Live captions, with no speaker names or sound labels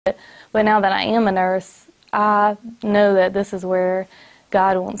But now that I am a nurse, I know that this is where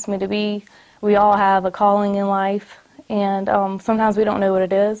God wants me to be. We all have a calling in life, and sometimes we don't know what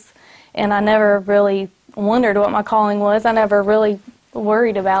it is. And I never really wondered what my calling was. I never really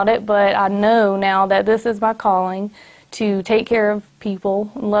worried about it, but I know now that this is my calling, to take care of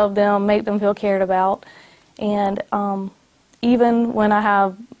people, love them, make them feel cared about. And even when I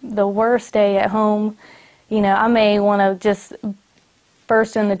have the worst day at home, you know, I may want to just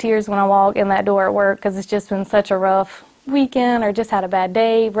burst into tears when I walk in that door at work because it's just been such a rough weekend or just had a bad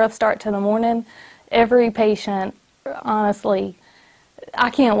day, rough start to the morning. Every patient, honestly, I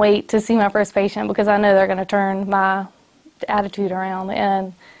can't wait to see my first patient because I know they're going to turn my attitude around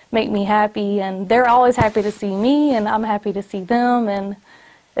and make me happy. And they're always happy to see me, and I'm happy to see them. And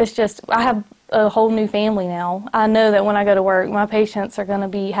it's just, I have a whole new family now. I know that when I go to work, my patients are going to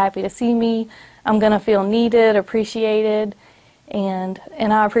be happy to see me. I'm going to feel needed, appreciated, and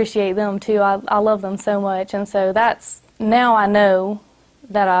I appreciate them too. I love them so much. And so now I know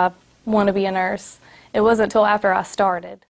that I want to be a nurse. It wasn't until after I started.